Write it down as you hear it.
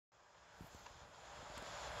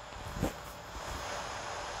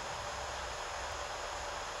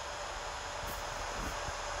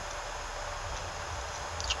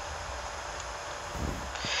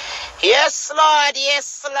Yes, Lord.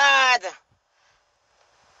 Yes, Lord.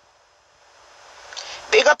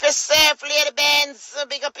 Big up yourself, Lady Benz.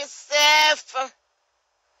 Big up yourself.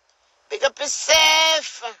 Big up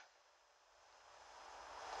yourself.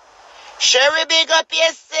 Sherry, big up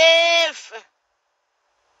yourself.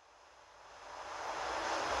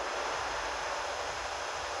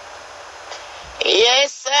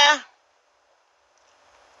 Yes, sir.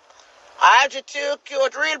 RG2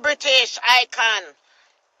 cute, real British icon.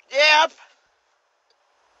 Yep.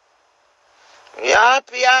 Yep.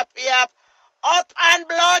 Up and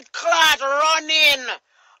blood clot running.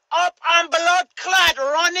 Up and blood clot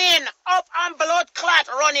running. Up and blood clot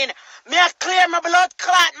running. Me a clear my blood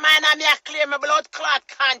clot, man, and me a clear my blood clot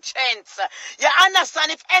conscience. You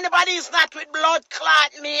understand? If anybody is not with blood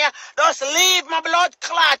clot me, just leave my blood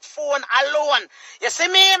clot phone alone. You see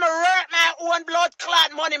me work my own blood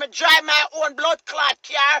clot money, me drive my own blood clot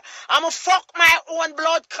car, I'ma fuck my own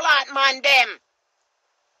blood clot man them.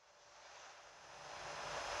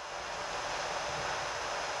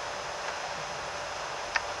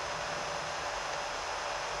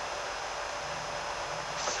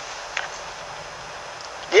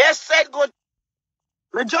 Yes, said good.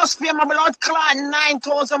 Me just pay my blood clot,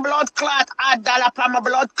 9,000 blood clot, $1 for my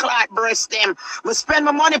blood clot breast them. Me spend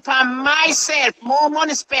my money for myself, more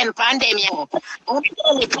money spent for them, yeah. I'm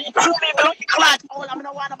telling you, blood clot, all I'm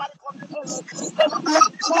not want nobody come to us.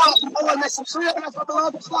 Blood clot, all my subscribers for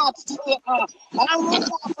blood clot, I want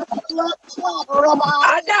blood clot, rubber.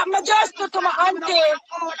 I got my just to my auntie. I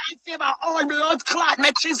say about all blood clot,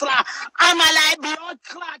 me chisla. I'm a like blood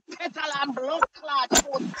clot, petal and blood clot.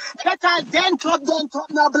 Petal dent up,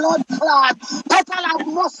 no blood clot. Petal of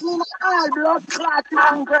muscle, all blood clot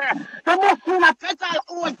longer. The muscle of petal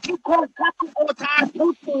all kick out, and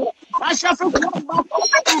pussy. I shall come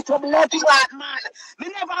back into blood clot, man. Me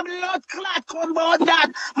never blood clot come about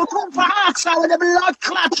that. Me come for Oxford with the blood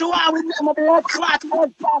clot you are with them, blood clot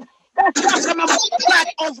husband. That's just my blood clot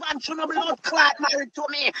husband to no blood clot married to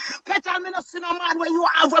me. Petal me no see no man where you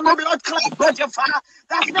have a blood clot but your father.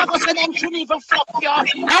 That's never say them should even fuck you.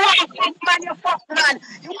 You want to fuck man, you fuck man.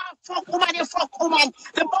 You want to fuck woman, you fuck woman.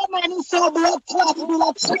 The woman is so blood clot, you be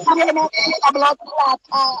like you know a blood clot.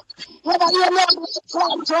 Whether you know blood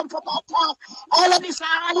clot, jump up and talk. All of this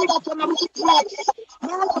I need up on the blood clot. You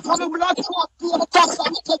want from the blood clot, you the tax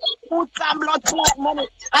and you take food stamp blood clot money.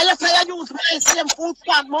 I just say you use my same food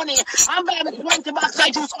stamp money. I'm buying 20 bucks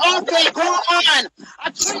I juice. Okay, go on.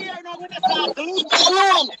 A 3 year now with the dog. Leave me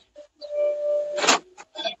alone.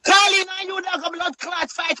 Calling on you like a blood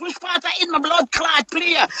clot fight. Which part I in my blood clot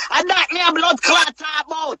player? And that me a blood clot talk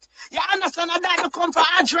about. You understand? And that you come for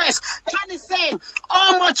address. Tony saying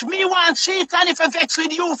how much me want cheat and if I vex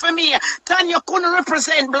with you for me. Tony, you couldn't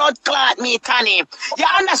represent blood clot me, Tony. You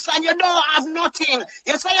understand? You don't have nothing.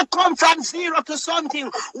 You say you come from zero to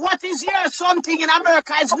something. What is your something in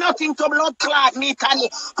America is nothing to blood clot me,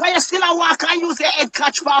 Tony. Because you still a walk and use your head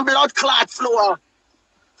catch from blood clot floor.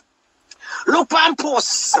 Look on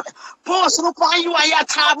post, look on you and your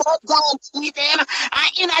talk about down with them.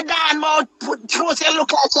 And in a damn mouth, post you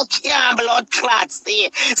look like you can't blood clot, see.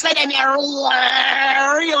 Say them you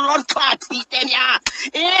real blood clot, see them, yeah.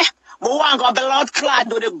 Eh? But one go blood clot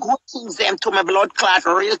do the good things them to my blood clot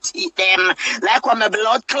real teeth them. Like when my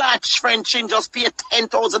blood clot friend Chin just pay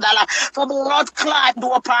 $10,000 for blood clot,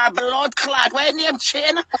 do a par blood clot. What name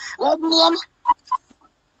Chin? What name?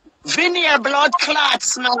 Veneer blood clot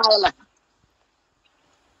smile.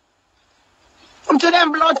 Come to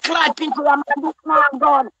them blood clot people and this man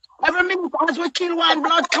gone. Every minute as we kill one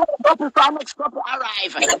blood clot couple for our next couple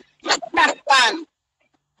arrive. You understand?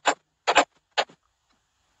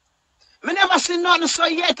 Me never seen nothing so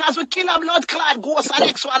yet as we kill a blood clot ghost and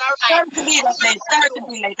next one arrive. Sorry to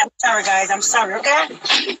be late. I'm sorry guys, I'm sorry, okay?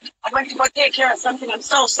 I went to go take care of something, I'm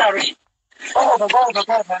so sorry. Go over.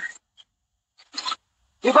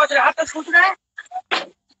 You go to the after school today?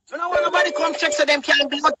 You know when nobody come check so them can't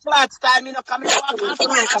blood clot style, me no come in walk and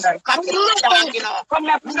come in, you know.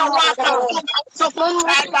 Me no walk and so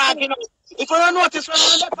dog, you know. If you don't notice when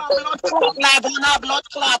we left our blood clot live, we not blood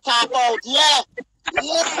clot talk out, yeah. You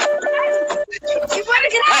better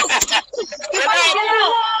get out! You better get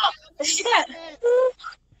out! Shit!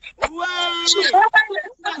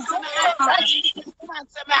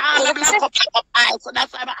 So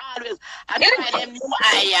that's why I always try them new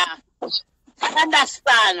eye. I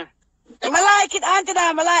understand. I like it, Auntie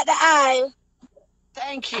Dam. I like the eye.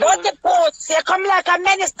 Thank you. Don't the post. You come like a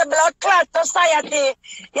menace to blood clot society.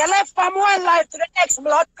 You left from one life to the next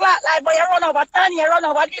blood clot life, but you run over Tanya, you run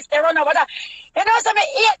over this, you run over that. You know, so I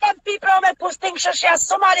hate them people who make post things so she has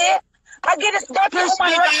somebody. I get this dirty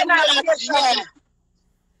woman recognization.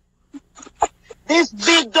 This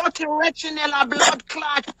big dirty rechinella blood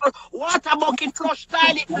clot, water bucket flush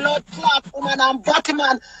tiny blood clot, woman and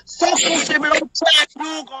Batman, so pussy blood clot,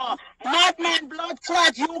 you go. Madman blood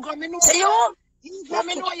clot, you go. Me know you. You go,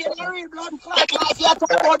 me know you're a real blood clot. Like you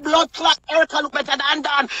talk about blood clot, Erica look better than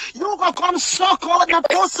Dan. You go come suck out the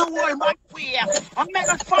pussy hole back way. And make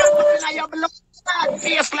a fuck up in your blood clot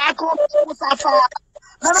face like a pussy fat.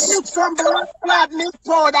 Let me put some blood clot milk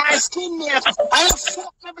powder and skin milk. I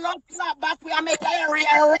suck my blood clot back where I make the area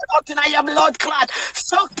red out in your blood clot.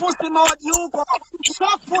 Suck pussy mouth, you go.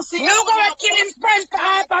 Suck pussy. You go and kill his friend for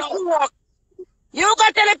half a walk. You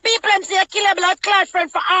go tell the people and say kill a blood clot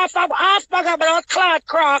friend for half bag of blood clot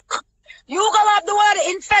crack. You go have the word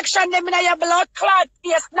infection them in your blood clot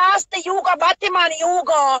face nasty. You go batty man, you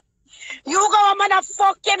go. You go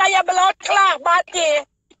motherfucking in your blood clot batty.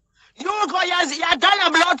 You go, your dollar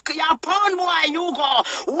blood, your pound boy, you go.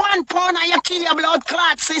 1 pound and you kill your blood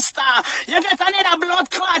clot, sister. You get another blood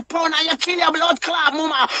clot pound and you kill your blood clot,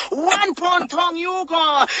 mama. 1 pound tongue, you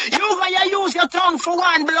go. You use your tongue for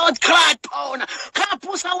 1 blood clot pound. Can't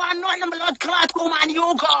push one blood clot, woman,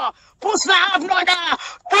 you go. Puss not have no da.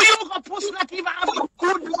 Do you go puss not even have a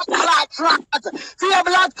good blood clot trot? See your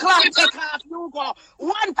blood clot take off, you go.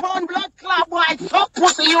 1 pound blood clot boy, so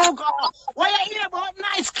pussy you go. Why you hear about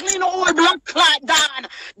nice clean old blood clot done?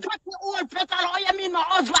 Dirty old petal, oh you mean my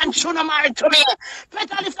husband shouldn't marry to me?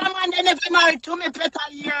 Petal if a man they never married to me, petal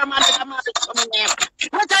yeah man they married to me.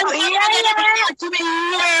 Petal yeah married to me,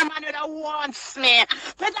 yeah man that wants me.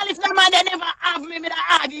 Petal if the man they never have me, that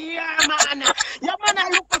have yeah man. Your man I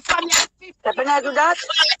look for me. Do that?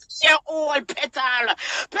 Your old petal.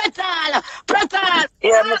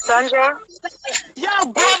 Yeah, Miss Sandra. Your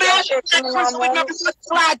bubble with no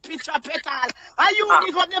blood picture petal. Are you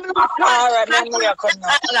got them blood clot?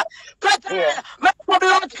 Petal. My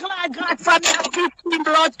blood clot got from 15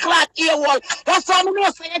 blood clot earwall. That's why I know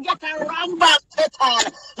say you get a wrong back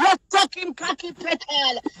petal. You fucking cocky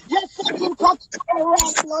petal. You fucking cocky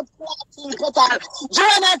wrong blood clot petal.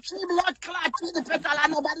 Join a 3 blood clot to the petal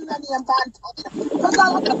and nobody knows name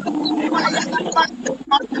Petal.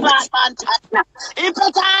 If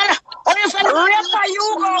petal, or you say you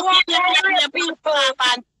go walk people.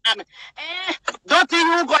 Don't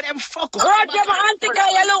you go them fuck up. God, your auntie,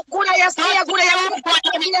 you look good, you stay good, you look good.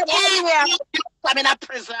 I'm in a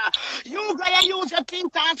prison. You gotta use your thing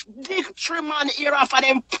to dig trim on ear off of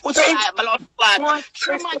them pussy blood clot.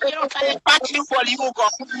 Trim on ear off of them patchy wall, you go.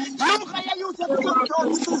 You gotta use your thing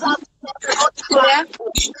to scissors. You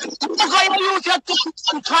gotta use your thing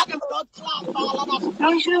to cut the blood clot. How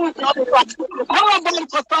about you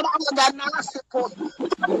put that under the nasty post?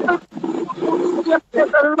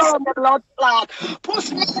 The blood clot. Push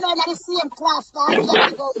me in the same class now. You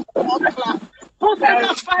go blood clot. Push me in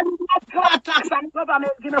the 5 blood clot tax and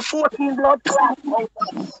government give me 14 blood clot.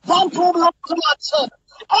 1 2 blood clot.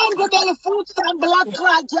 I'm going to food and blood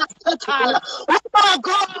clot just petal. Where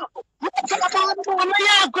go? Where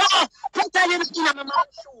go? Petal in my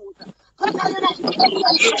man's shoes.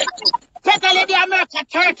 Petal in the America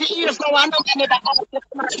 30 years now. I don't get it.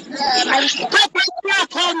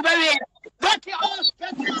 Petal in the dirty old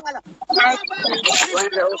petal.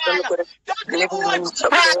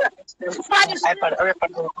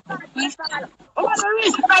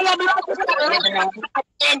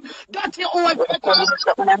 Dirty old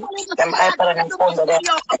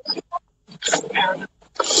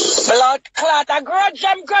blood clot, a grudge,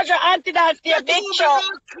 auntie, that's the big show.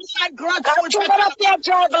 Grudge,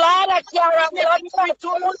 blood,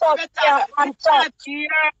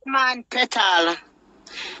 man, petal.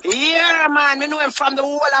 Yeah, man, we know him from the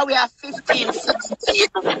whole of we are 15, 16.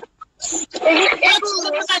 It's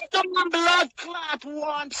blood clot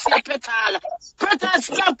once, petal. Petal,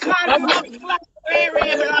 stop calling blood clot,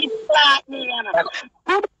 very blood clot, man.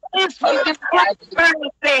 Let's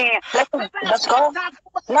go.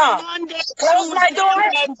 No. Close my door.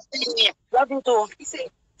 Love you too.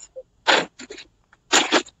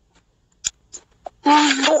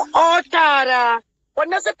 Oh, Tara. When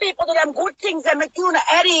the people do them good things, they make you an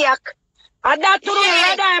headache. And that to the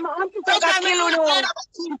red I'm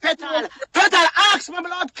Petal, ask my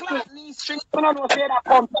blood clot, please. She don't know say that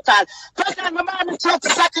come, Petal. Petal, my man, church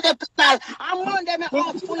Saturday, Petal. I'm one day, my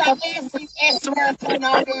house full of ACS working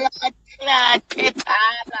on the blood clot, Petal.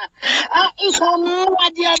 It's a more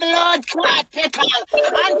dear blood clot, Petal.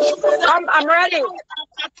 I'm ready.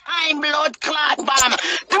 Time blood clot, bomb.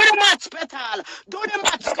 Do the match, Petal. Do the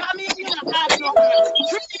match. Come here, blood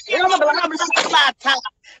clot.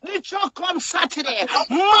 The truck come Saturday.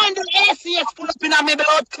 Monday, ACS pull up in a me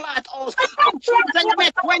blood clot house. I'm trying to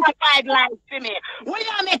make 25 lives for me. When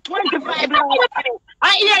you make 25 lives for me,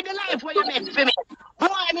 I hear the life where you make for me. Boy,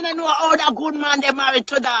 I mean, I know how that good man they married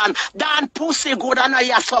to Dan. Dan pussy good, I know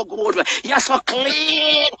you're so good. You're so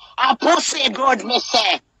clean. A pussy good, me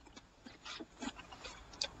say.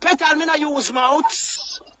 Petal, me not use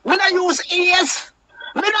mouth. Me not use ears.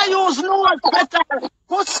 Me not use nose, Petal.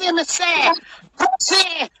 Pussy, me say.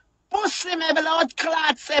 Pussy. Pussy, me blood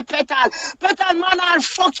clot, say Petal. Petal, man, I'll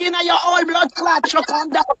fuck you in your old blood clot. Chuck on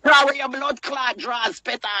that crowd where your blood clot draws,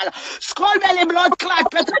 Petal. Skull belly blood clot,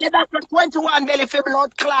 Petal. The doctor 21 belly for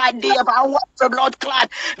blood clot, Dave. And what for blood clot?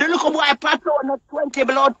 The little boy patrol, not 20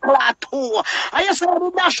 blood clot, too. I just saw the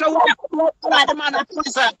dasher one blood clot, the man of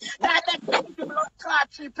prison. That 20 blood clot,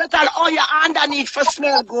 see, Petal, all your underneath for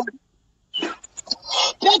smell good.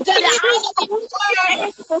 Petal,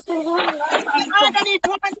 underneath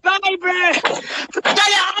one Bible.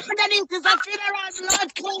 Petal, underneath is a funeral blood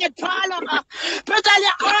clot, Paloma. Petal,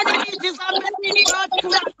 underneath is a many blood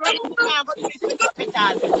clot.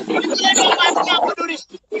 Petal, you know what I'm going to do this.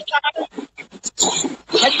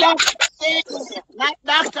 The doctor say, like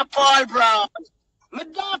Dr. Paul Brown. My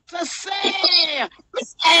doctor say,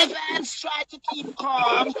 Miss Evans, try to keep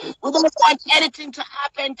calm. We don't want anything to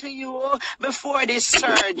happen to you before this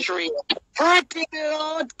surgery. Pretty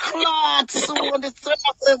blood clot soon. The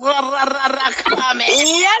surgery coming.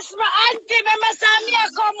 Yes, my auntie, my son,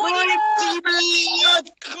 come with blood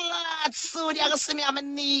clot soon. You're going to see me on my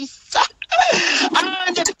niece.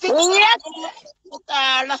 And the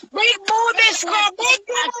yes. Big boobies,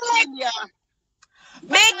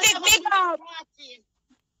 big party.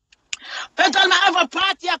 Petal, I have a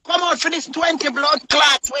party. I come out for this 20 blood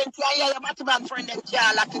clot. 20. I hear your Batman friend and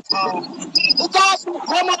can't lock it out. Because you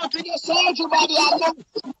come out with your soldier body and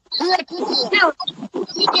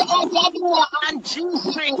and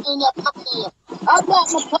G-string in your pocket. I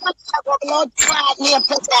got my party. I got blood clot near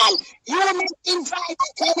Petal. You may invite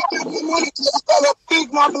the money to spell a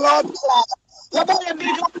big more blood clot. You better be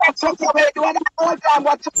doing that something where you want to hold on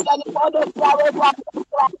what you done in other flowers. Bad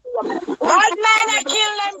man, I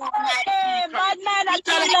kill them. Bad man, I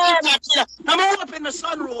kill them. I'm up in the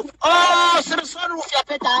sunroof. Oh, so the sunroof, yeah,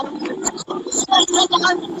 Petal.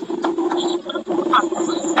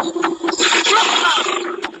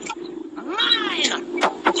 Mine.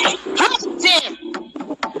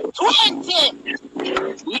 20.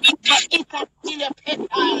 It's a kill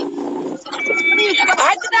Petal.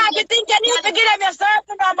 I think you need to give them your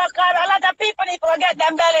certain number because a lot of people need to get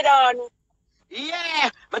them belly done. Yeah,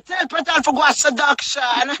 but tell Petal for go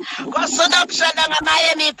seduction. Go seduction in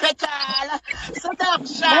Miami, Petal.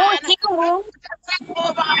 Seduction. Take over all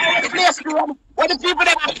the place where the people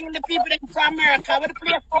that are killing the people that from America, where the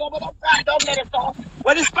place where they don't let it off,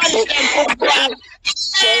 where the Spanish them come from.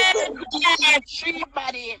 Yeah, tree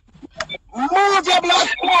body. Move your blood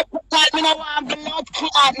clot, Petal. Me no want blood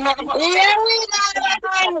clot. Yeah, we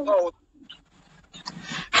know.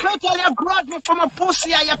 Petal, you grab me from a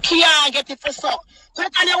pussy and you can't get it for suck.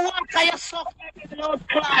 Petal, you walk and you suck the blood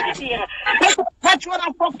clot here. That's what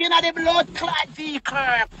I'm fucking at the blood clot vehicle.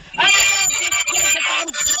 I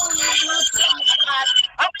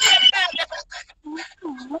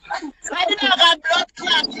didn't have blood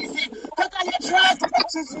clot, you see. Petal, you try to get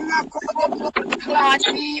this blood clot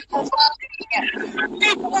vehicle.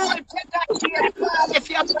 Big boy, Petal, if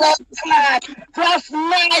you're blood clot, just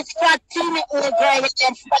nice fat teeny old girl with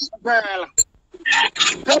them fat girl.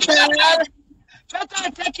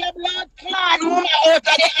 Petal, take your blood clot, move out of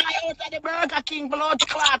the Burger King blood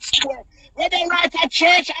clot store. Where they write at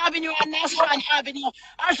Church Avenue and National Avenue.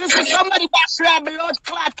 I should see somebody that a blood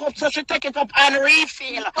clot cup so she take it up and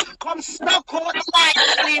refill. Come stuck out the line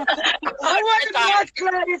clean. I want the blood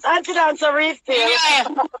clot is anti-dance a refill. Yeah,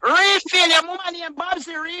 refill. Your mama named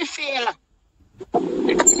Bobsy refill.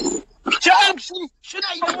 Should I you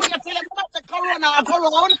tell your mama say corona go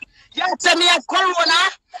round? You tell me a corona?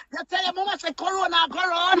 You tell your mama say corona go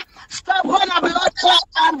round? Stop going a blood clot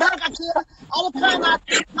and Burger King. All kind of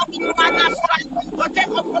but take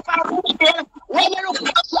up a refill. When you look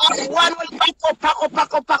at one will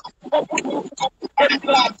pack up. And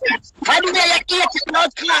when you eat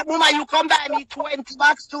blood clot, mama, you come buy me 20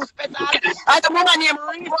 bucks to Petal. And the mama name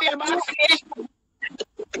refill,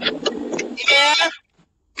 yeah.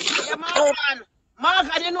 Yeah,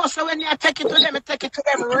 Morgan, you know, so when you take it to them, you take it to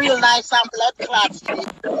them real nice and blood clots.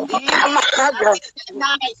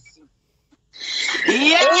 Nice.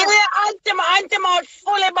 Yeah. Anti-mouth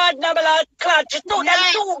fully bad no blood clot. You took them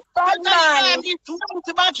too bad, man.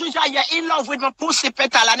 You're in love with my pussy,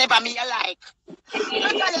 Petal, and never me alike. You're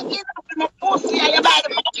in love with my pussy, and you're bad.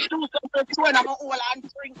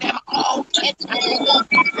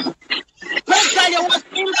 Petal, you was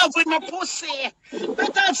in love with my pussy.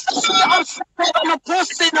 Petal, see upset with my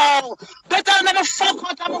pussy now. Petal, never fuck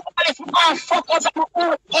out of my wife. I fuck out of my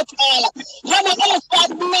own Petal. You're not gonna start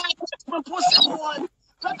blind with my pussy one.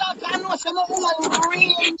 Petal, I know some woman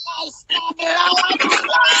really nice.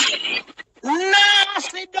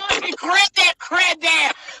 Nasty, dirty,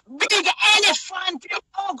 credit. Big elephant.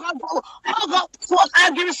 Oh, God.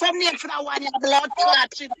 I'll give you some name for that one. Your blood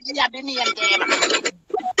clot. You have the name them.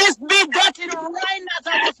 This big dirty rhinos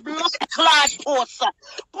are this blood clot puss.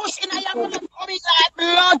 Push in your mouth, coming like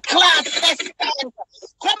blood clot president.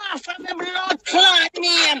 Come on from the blood clot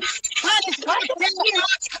name. Punish my blood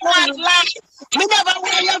clot life. Me never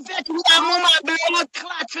wear your vet with a mama blood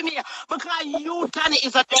clot to me. Because you, Tani,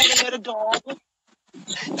 is a dirty little dog.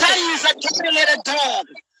 Tani is a dirty little dog.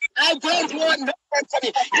 I don't want no one to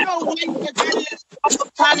me. You know when you get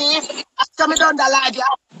Tani, after me down the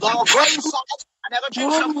ladder, go inside. I never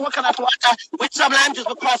drink some coconut water with some lime juice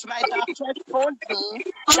because my doctor told me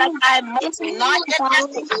that I must not get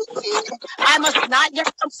agitated. I must not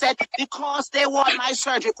get upset because they want my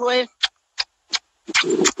surgery to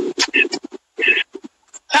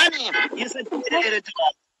Tanya, you said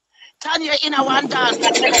Tanya, in a one dance,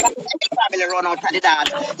 that family run out of the dance.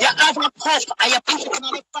 You have a push, and you push it on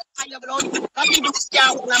the foot, and you blood. That even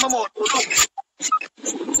scout on my mouth.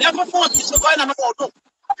 Never force you to go in my mouth.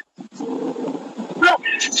 Look,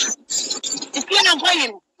 it's clean and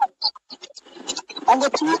clean. I'm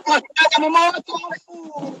going to put my mouth on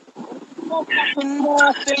food. No fucking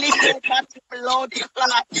nasty little blood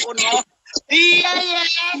clot, you know.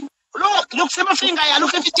 Yeah. Look, see my finger here.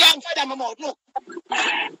 Look at the damn inside of my mouth. Look.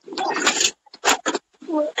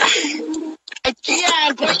 I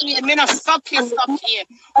can't go in. I'm not stuck here. I'm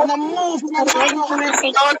going to move to the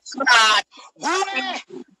blood clot. Go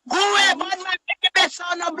away, bad man. Make the best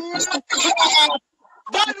on the blood clot.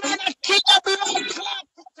 Bad man, I kill the blood clot.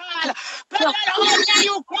 But only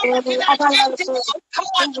you come up in that clot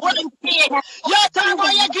when you're talking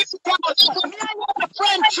about you give it out. Me and your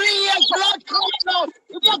friend 3 years blood clot now.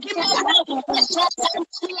 If you give me a blood clot, I'm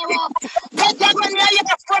clear up. But then when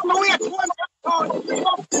you're from the way to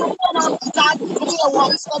start clear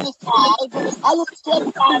 175. I look straight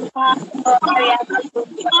past blood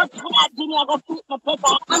clot, then you go put my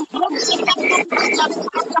paper. I'm not going to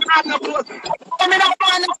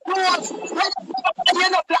close. You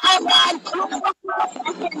know, I'm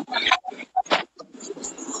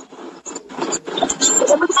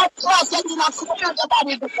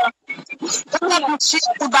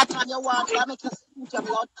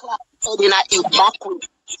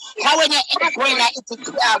how when you eat when I eat it,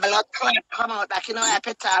 blood come out back, you know,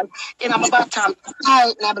 appetite in my bottom.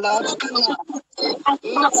 Tight, now blood.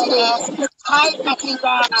 Tight, nothing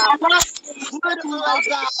down.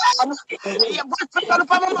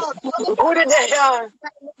 Put it there.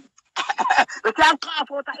 We can't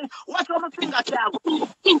cough out. What's on my finger, Thiago?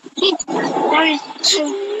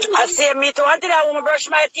 I say, me too. Until I want to brush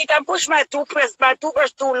my teeth and push my toothbrush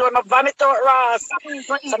too low, my vomit out Ross.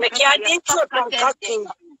 So I can't eat food from cooking.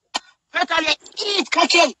 Petal, you eat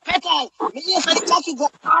cooking. Petal, me eat for the cooking. You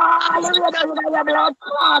read your blood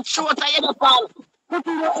clot. Short of your pal. Put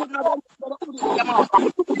in your own mouth.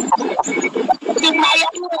 In my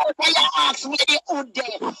ass, where the hood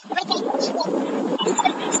there.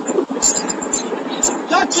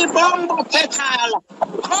 Dirty bomb, Petal.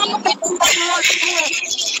 Come back to the world.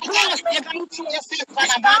 Yes, you can see yourself for a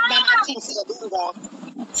bad man. I think you're doing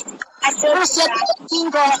I said,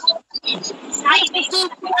 bingo. I think you're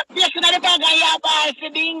the bag of your ball for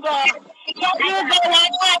bingo. You go and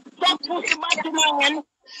watch that pussy batty man.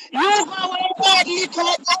 You go and watch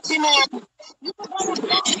little batty man. You go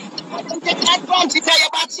and take advantage of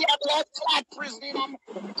your batty and blood clot prison.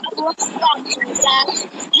 You go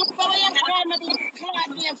and call me the clot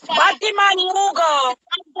name for batty man, you go.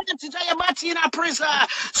 Advantage of your batty in a prison.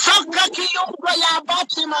 So cocky you go your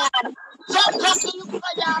batty man. So cocky you go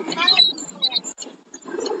your man.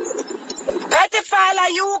 Pedophile,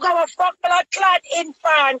 you go a fuck blood clot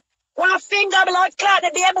infant. One finger blood clot,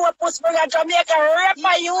 the baby will push for your Jamaica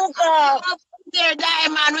rapper, you go. Here,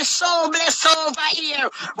 diamond, we're so blessed over here.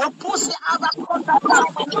 We pussy have a cut of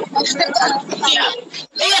diamond.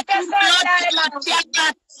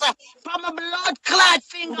 From a blood clot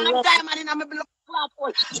finger, diamond in my blood clot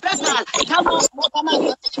hole. Special, come on, come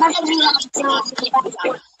on.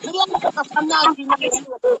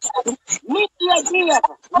 Me Dave.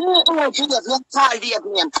 You call Dave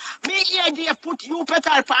name. Me here, Dave, put you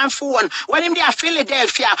Petal on phone. When him there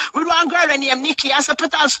Philadelphia, with one girl named Nikki, I said,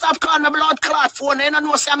 Petal, stop calling me blood clot phone. You don't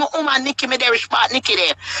know, say I'm a woman, Nikki, me there, spot Nikki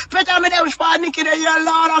there. Petal, me there, spot Nikki there, you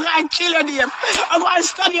Lord, I'm going to kill you, Dave. I'm going to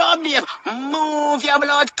stop you up, Dave. Move your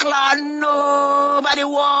blood clot. Nobody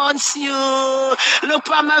wants you. Look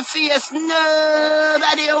at my face.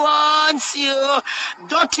 Nobody wants you.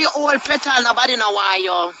 Dirty old Petal, nobody know why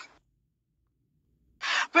you.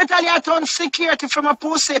 Petal, you turn security from a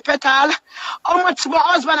pussy, Petal. How much my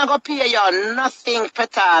husband I go pay you? Nothing,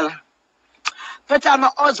 Petal. Petal, my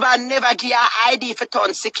husband never give you ID for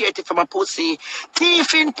turn security from a pussy.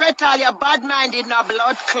 Thief in Petal, you bad-minded, no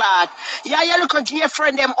blood clot. Yeah, you look at your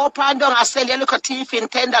friend them up and down and sell you look at thief in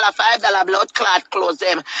 $10, $5 blood clot, close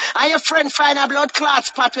them. And your friend find a blood clot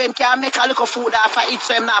spot where him can make a little food off for eat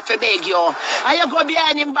so him not for beg you. And you go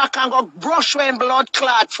behind him back and go brush when blood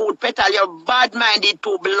clot food, Petal, you bad-minded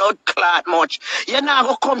to blood clot much. You not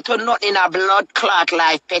go come to nothing in a blood clot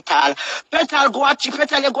life, Petal. Petal,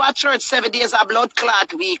 Petal, you go to church 7 days of blood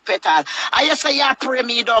clot week, Petal. I you say you pray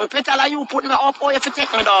me down. Petal, are you put me up or you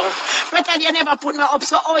take me down? Petal, you never put me up,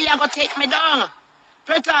 so oh you go take me down.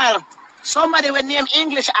 Petal, somebody will name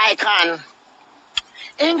English icon.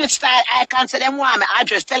 English style icon, say them want me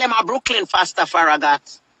address. Tell them a Brooklyn faster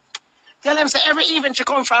Farragut. Tell them say every evening she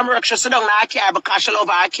come from work, she sit down in her car because she love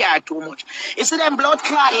her car too much. You see them blood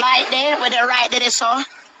clot light there, where they right there they saw?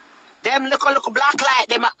 Them look black light,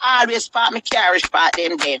 them always park my carriage part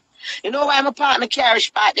them there. You know why I'm park my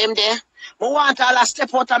carriage part them there? I want all to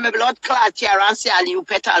step out of my blood clot here and see all you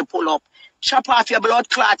Petal pull up. Chop off your blood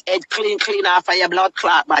clot head, clean off of your blood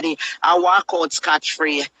clot body and walk out scotch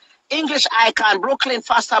free. English icon, Brooklyn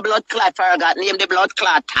faster blood clot Farragut, name the blood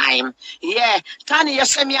clot time. Yeah, Tony, you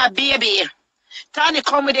send me a baby. Tony,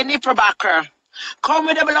 come with the nipple backer. Come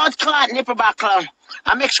with the blood clot nipple buckle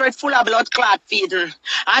and make sure it's full of blood clot feeding.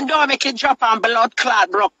 And don't make it drop on blood clot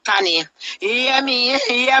broke, Tony. Hear me?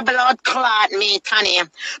 Hear blood clot me, Tony.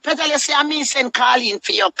 Petal, you see, I'm send Colleen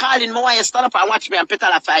for you. Colleen, more you stand up and watch me and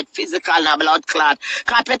Petal fight physical and blood clot.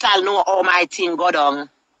 Because Petal know how my thing go down.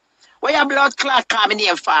 Where your blood clot coming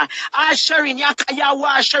here for? Sharing, you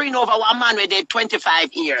war sharing over one man with dead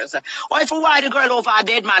 25 years. Or if you war the girl over a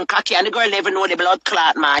dead man cocky and the girl never know the blood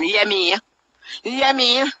clot, man. You hear me? You hear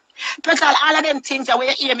me? Petal, all of them things that we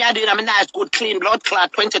hear me doing, I'm a nice, good, clean blood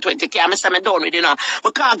clot 2020K. I'm saying done with, you know.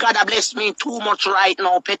 Because God has blessed me too much right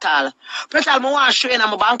now, Petal. Petal, I want to show you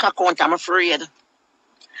my bank account, I'm afraid.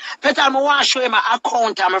 Petal, I want to show you my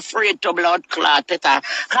account, I'm afraid to blood clot, Petal.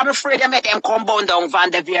 I'm afraid they make them come bound down Van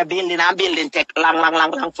de Veer building and building take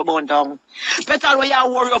long for bound down. Petal, when you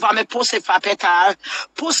worry over my pussy for Petal.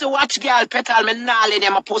 Pussy watch girl, Petal, me gnarly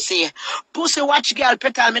them a pussy. Pussy watch girl,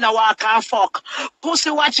 Petal, me no walk and fuck. Pussy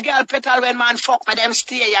watch girl, Petal, when man fuck me them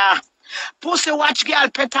stay ya. Pussy watch girl,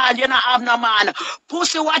 Petal, you not have no man.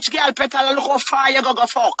 Pussy watch girl, Petal, look how far you go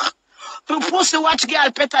fuck. Pussy watch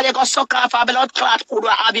girl, Petal, you go suck off a blood clot could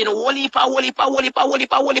have been wolipa.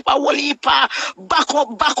 Back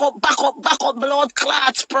up, blood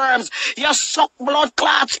clot sperms. You suck blood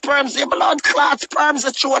clot sperms, the blood clot sperms,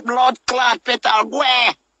 the short blood clot, Petal, go.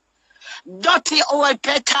 Dirty old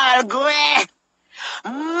Petal, go.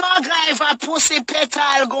 MacGyver pussy,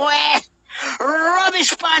 Petal, go.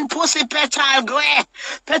 Rubbish pan pussy, Petal, go.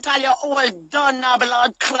 Petal, you all done now,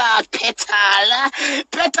 blood clot, Petal.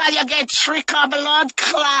 Petal, you get trick of blood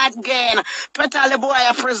clot again. Petal, the boy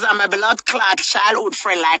a prison, my blood clot childhood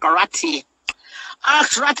friend like Ratty.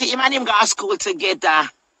 Ask Ratty, him and him go to school together.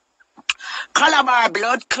 Calabar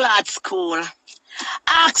blood clot school.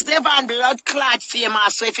 Ask Devon blood clot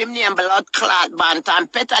famous, so if him name blood clot band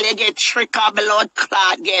and Petal you get trick of blood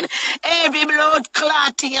clot again. Every blood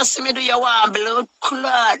clot thing you see me do, you want blood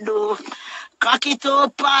clot do. Cock it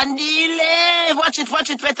up and delay. Watch it,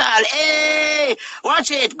 Petal. Hey,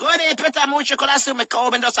 watch it. Go there, Petal. Much you could assume me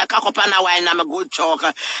come and just a cock up and a wine and a good choke.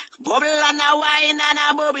 Bubble and a wine and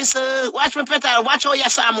a bubble, sir. Watch me, Petal. Watch how you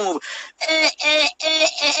saw move.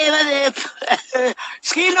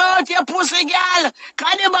 Skin out your pussy, girl.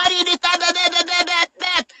 Can you body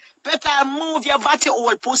it? Petal, move your body,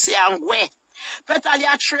 old pussy, and go. Petal,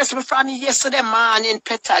 you trace me from yesterday morning.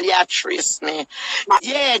 Petal, you trace me.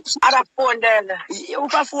 Yeah. Other phone dead. Your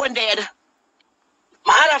phone dead.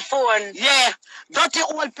 My other phone. Yeah. Dirty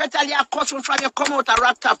old Petal, you cut me from you come out a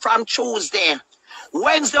raptor from Tuesday.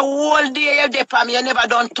 Wednesday whole day you dey for me, you never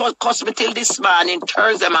done cuss me till this morning,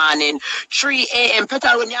 Thursday morning, 3 a.m.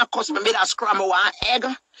 Petal, when you cuss me, I scramble one egg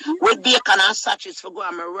with bacon and sausages for go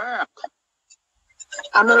on my work.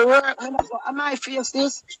 I'm at work. Am I face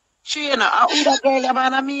this? Chin, who that girl, you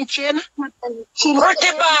man, me, Chin?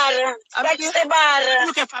 Pretty bar. Sexy bar.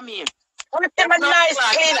 Look for me. Pretty but nice,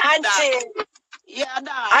 clean, auntie. Yeah,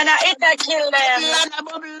 that. And I eat a kill them. And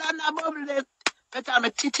a bubble. Petal, me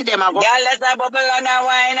titty them, I go. Girl, let's a bubble and a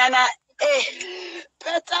wine and a... Eh.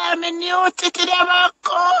 Petal, me new titty them, I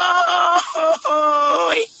go.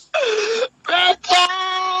 Petal,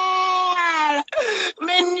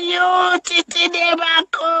 me new titty them, I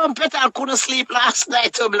go. Petal couldn't sleep last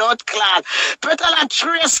night to blood clot. Petal and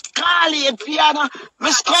Trace calling, piano.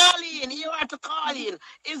 Miss calling, you have to call in.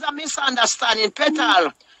 It's a misunderstanding,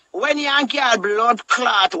 Petal. When you and girl blood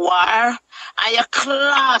clot war, and you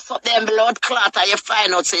class up them blood clot and you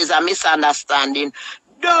find out it's a misunderstanding,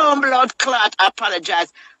 don't blood clot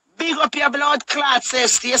apologize. Big up your blood clot,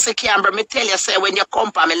 says Stacey Campbell. Me tell you, say, when you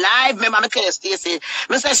come for me live, me tell you, Stacey.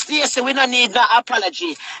 Me say, Stacey, we don't need no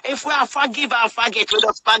apology. If we are forgive and forget, we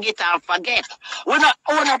just forget and forget. We don't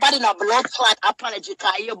owe nobody no blood clot apology,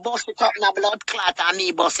 because you bust it up no blood clot and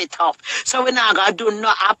me bust it up. So we not gonna do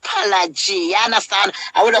no apology. You understand?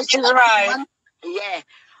 I would have right. Yeah.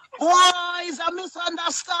 Boy, it's a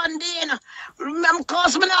misunderstanding.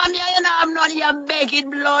 Because I'm not here begging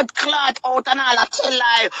blood clot out and all that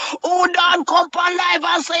lie. Who don't come on live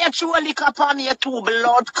and say you chew a lick upon me too,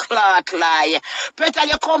 blood clot lie. Better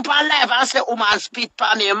you come on live and say woman spit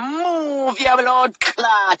upon me, move your blood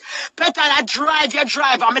clot. Better you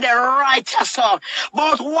drive, I'm in the right so.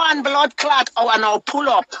 But one blood clot, I now pull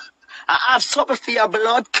up. I have something for your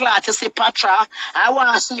blood clot. You see, Patra, I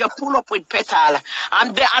want to see you pull up with Petal.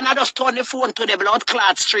 And I just turn the phone to the blood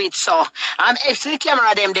clot street, so. If see the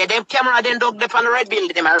camera them there, them camera them dug up on the red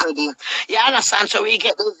building them already. You understand? So we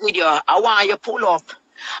get this video. I want you pull up.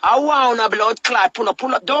 I want a blood clot, pull up.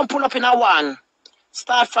 Don't pull up in a 1.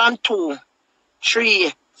 Start from 2,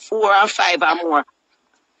 3, 4, and 5 and more.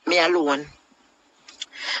 Me alone.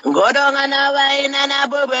 Go down and a wine and a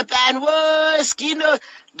bubble pan, whoa, skin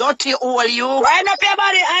dirty all you. Wind up your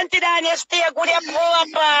body, auntie, then you stay good, you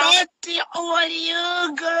proper. Dirty all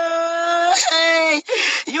you go. Hey,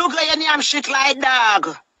 you got your name shit like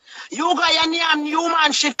dog. You got your name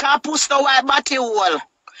human shit, can't push the white body hole.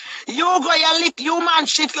 You go your lick human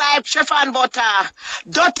shit like chef and butter.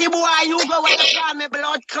 Dirty boy, you go where you call me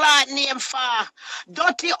blood clot name for.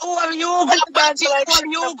 Dirty hole, you go. Dirty hole,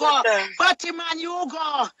 you go. Dirty man, you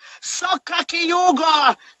go. So cocky, you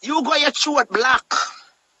go. You go your throat black.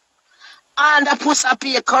 And the pussy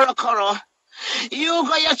pay koro. You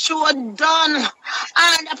go your throat done.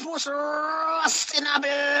 And the pussy rust in a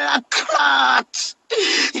blood clot.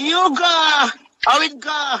 You go. How it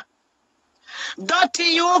go? Dirty,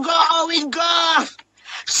 you go, how it go.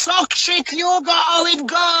 Suck trick, you go, how it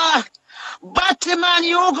go. Batman,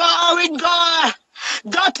 you go, how it go.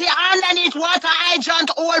 Dirty underneath water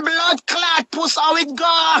hydrant, old blood clot, puss, how it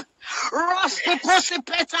go. Rusty pussy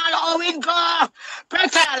Petal, how it go.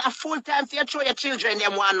 Petal, a full time for you throw your children,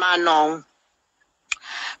 them one man now.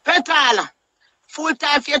 Petal, full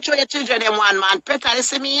time for you throw your children, them one man. Petal, you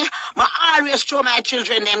see me? I always throw my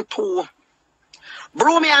children, them 2.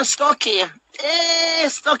 Broomy and Stocky. Hey,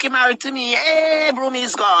 Stocky married to me. Hey, Broomy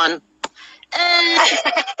is gone. Hey,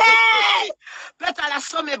 Better I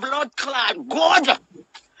saw me blood clot. Good.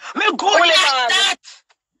 Me good like that.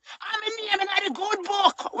 I'm in the good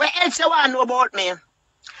book. Where else you want to know about me?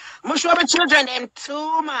 I show my children them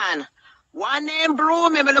 2, man. One name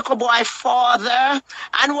Broomy, my little boy father,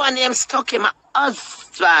 and one name Stocky, my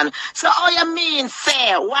husband. So all you mean,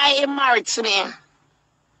 say, why he married to me?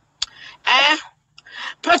 Eh?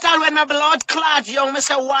 Petal when my blood clot, young, me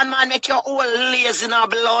say one man make your whole lazy in a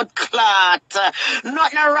blood clot.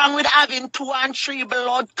 Nothing wrong with having 2 and 3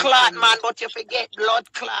 blood clot, man, but you forget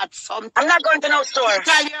blood clot sometimes. I'm not going to no store.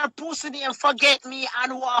 Tell your pussy and forget me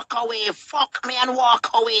and walk away. Fuck me and walk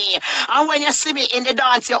away. And when you see me in the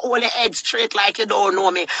dance, you hold your head straight like you don't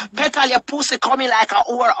know me. Petal, your pussy coming like a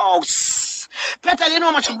whorehouse. Petal, you know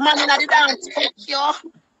how much money in the dance, fuck you.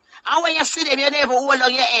 And when you see them, you never hold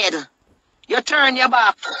on your head. You turn your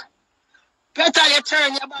back. Petal, you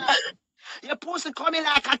turn your back. Your pussy coming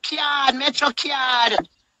like a card, metro card.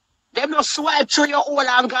 Them no swipe through your hole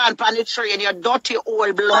and gone pan the train, your dirty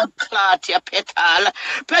old blood clot, your Petal.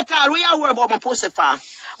 Petal, we are worried about my pussy for. My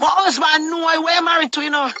husband know we're married to, you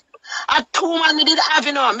know. At 2 man me did have,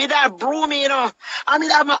 you know. Me that Broomy, you know. And me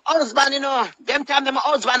have my husband, you know. Them time my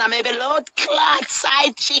husband and maybe blood clot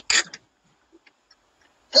side chick.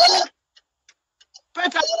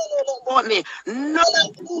 Petal, you don't know about me.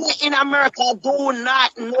 None in America do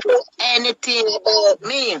not know anything about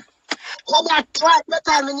me. Come here, clot. Me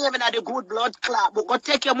tell me name in the good blood clot. But go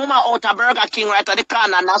take your mama out of Burger King right at the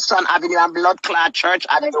corner, National Avenue and Blood Clot Church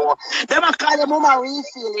at the door. Them a call your mama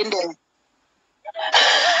refill in there.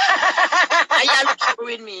 And you look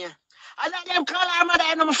with me. I let them call her mother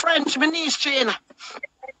and my French, my niece train.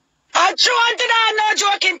 I'm true unto that, no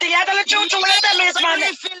joking thing. I tell the truth, what them is, man.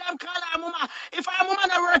 Refill them, call her mama. If our mama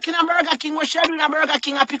not working at Burger King, we should do in Burger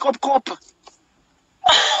King and pick up cup.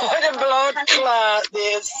 What a blood clot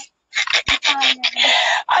this.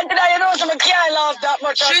 And you know, so I can't laugh that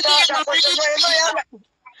much.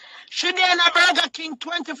 Should they in a Burger King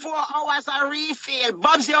 24 hours a refill?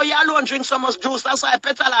 Bubsy, you alone drink so much juice. That's why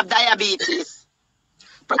Petal have diabetes.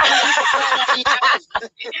 Petal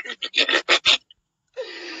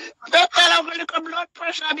have a little blood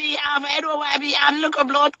pressure be have. I know why be have little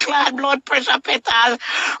blood clot, blood pressure, Petal.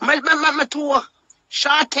 My two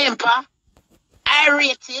short temper,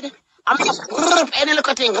 irritated. I'm just any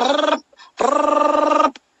little thing.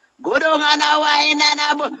 Go down and a wine and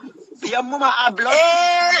a your mama have blood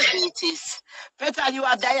diabetes. Petal, you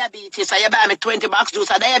have diabetes. So you buy me 20 bucks juice.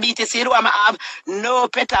 A diabetes, you don't have. No,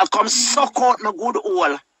 Petal, come suck out my good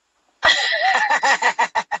hole.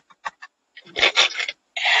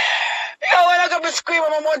 I want to go scream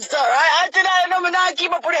on my monster, right? Until I know me not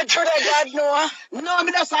keep up with the truth that God know. No,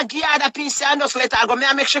 me just a give her the piece and just let her go. Me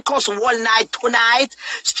I make she cuss one night, tonight,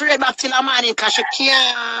 straight back till the morning because she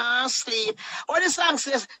can't sleep. What the song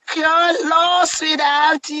says, can't lost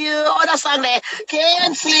without you. Other song there,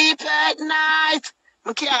 can't sleep at night.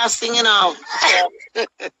 I can't sing it now.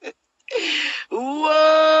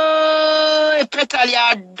 Whoa, Petal,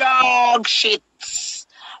 your dog shit.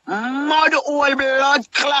 Mud old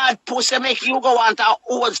blood clot pussy make you go want a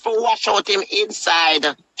hose for wash out him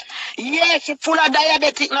inside. Yeah, she full of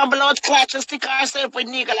diabetic no blood clot. She stick herself with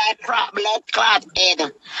nigga like crap blood clot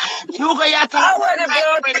head. You go here to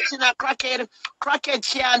a crackhead. Crackhead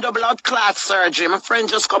can't do blood clot surgery. My friend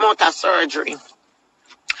just come out of surgery.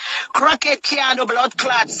 Crackhead can't do blood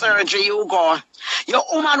clot surgery, you go. Your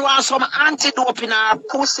woman wants some antidote in her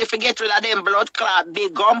pussy to get rid of them blood clot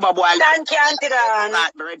big gumbo boy. Thank you,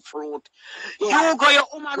 That breadfruit. You go, your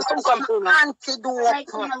woman wants some antidote.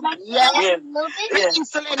 Yeah.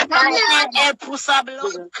 Insulin, air pussy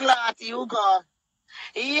blood clot, you go.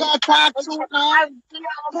 Yeah, talk to now.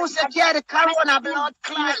 Pussy get the corona blood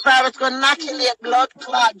clot, it's gonna inoculate blood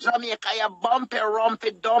clot, Jamaica, you bumpy,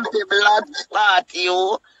 rumpy, dumpy blood clot,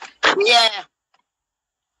 you. Yeah.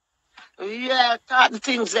 Yeah, talk the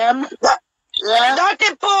things, them. Yeah.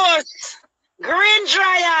 Dirty Post, Green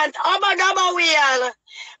Giant, Oba Double Wheel,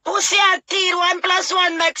 Pussy and Teen, 1 +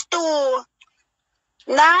 1 makes 2.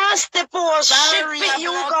 Nasty Post, shit,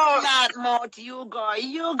 you go. Not mouth, you go.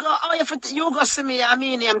 You go. Oh, if it, you go see me, I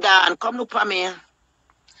mean him down. Come look for me.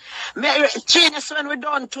 Change when we're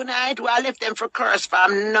done tonight, we left them for curse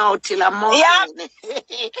from now till a month. Yeah.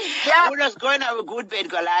 Yeah. We're just going to have a good bed,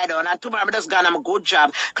 go lie down. And tomorrow I'm just going to have a good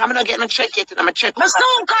job. Come and get my check it and I'm check. But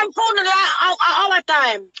soon come phone in our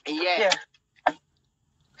time. Yeah.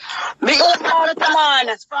 Me, come on.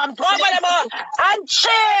 What about and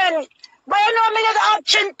Chin? But you know me the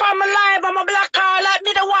option for my life, I'm a black car like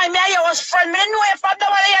me the one me I was friend. Me know if I'm the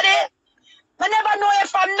one here. I never know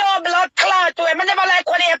if I'm no blood clot to him. I never like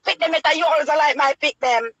when you pick them at you also like my pick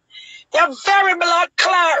them. You're very blood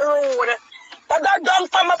clot rude. But don't done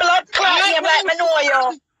from a blood clot name like me know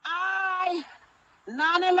you. I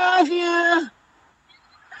Nana love you.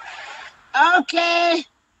 Okay.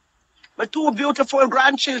 But 2 beautiful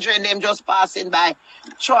grandchildren, them just passing by.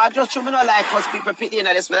 So I just you know like us people picking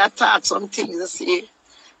at this, but I talk some things, you see.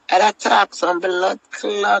 And I talk some blood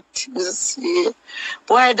clot, you see.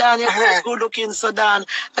 Boy, Dan, you're good looking, so Dan.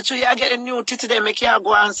 Actually, I get a new titty, they make you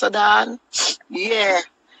go on, so Dan. Yeah.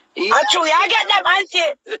 Actually, I get them,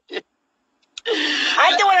 auntie.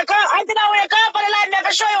 I think when I come for the life,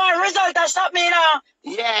 never show you a result or something, you know.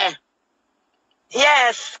 Yeah.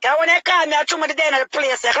 Yes. Because when they call me, I told me the day in the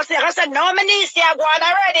place. I said, no, my niece, you're going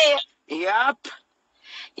already. Yup.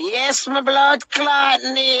 Yes, my blood clot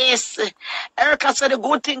niece. Erica said the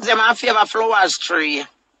good things in my favorite flowers tree.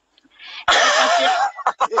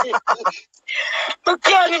 The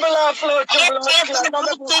blood flow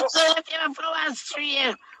flowers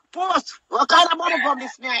tree. Post. What kind of bubble gum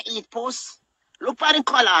this man eat, Post? Look at the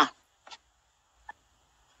color.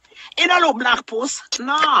 It don't look black, Post.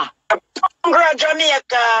 No.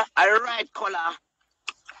 Jamaica. A right color.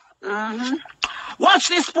 Watch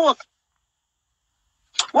this, Post.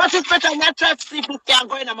 Watch it better not try to sleep with can't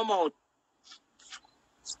go in my mouth.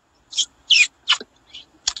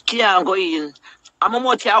 Can't go in. I'm a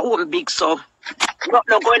mouth here open big so.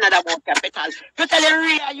 No going at about Petal. Petal, you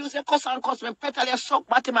really use a cuss and cuss me. Petal, you suck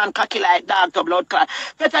bottom and cocky like dog to blood clot.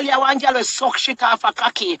 Petal, you want girl suck shit off a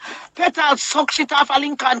cocky. Petal, suck shit off a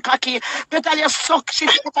Lincoln cocky. Petal, you suck shit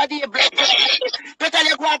off a the blood clot. Petal,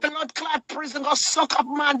 you go a blood clot prison, go suck up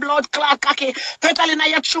man blood clot cocky. Petal, in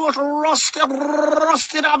your throat, rusted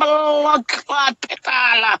a blood clot.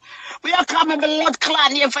 Petal, we are coming blood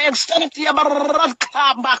clot. If I extend it to your blood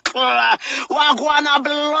clot back, we are going a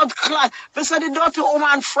blood clot. They said the dirty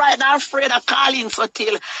woman frightened and afraid of calling for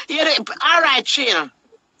till. All right, chill.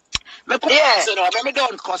 Yeah. Let me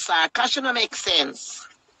don't cuss her, because she don't make sense.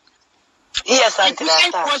 Yes, Auntie.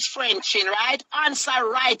 If my close friend, Chin, right? Answer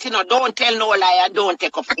right, don't tell no lie and don't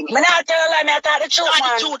take up for me. Me not tell a lie, me I tell the truth,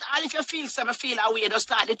 man. The truth. And if you feel some feel away, just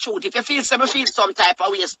start the truth. If you feel some feel some type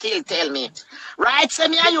of way, still tell me. Right? So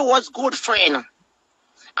me and you was good friend.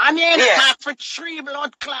 I mean, talk for 3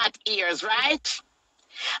 blood clot years, right?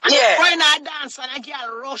 And you're going to dance and a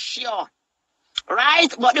girl rush you.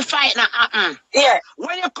 Right? But the fight not happen. Yeah.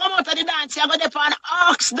 When you come out of the dance, you go there for an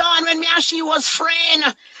ox down when me and she was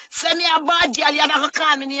friend. Say me a bad girl, you not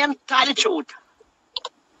call me name, tell the truth.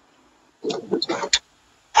 If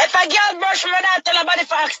a girl brush me, not tell nobody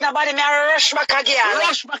for ask nobody, me a rush back a girl.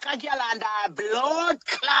 Rush back a girl and a blood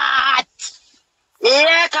clot.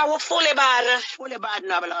 Yeah, cause we fully bad. Fully bad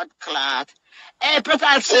no blood clot. Hey,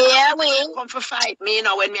 Petal, yeah, we come for fight me,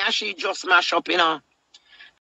 when me and she just mash up,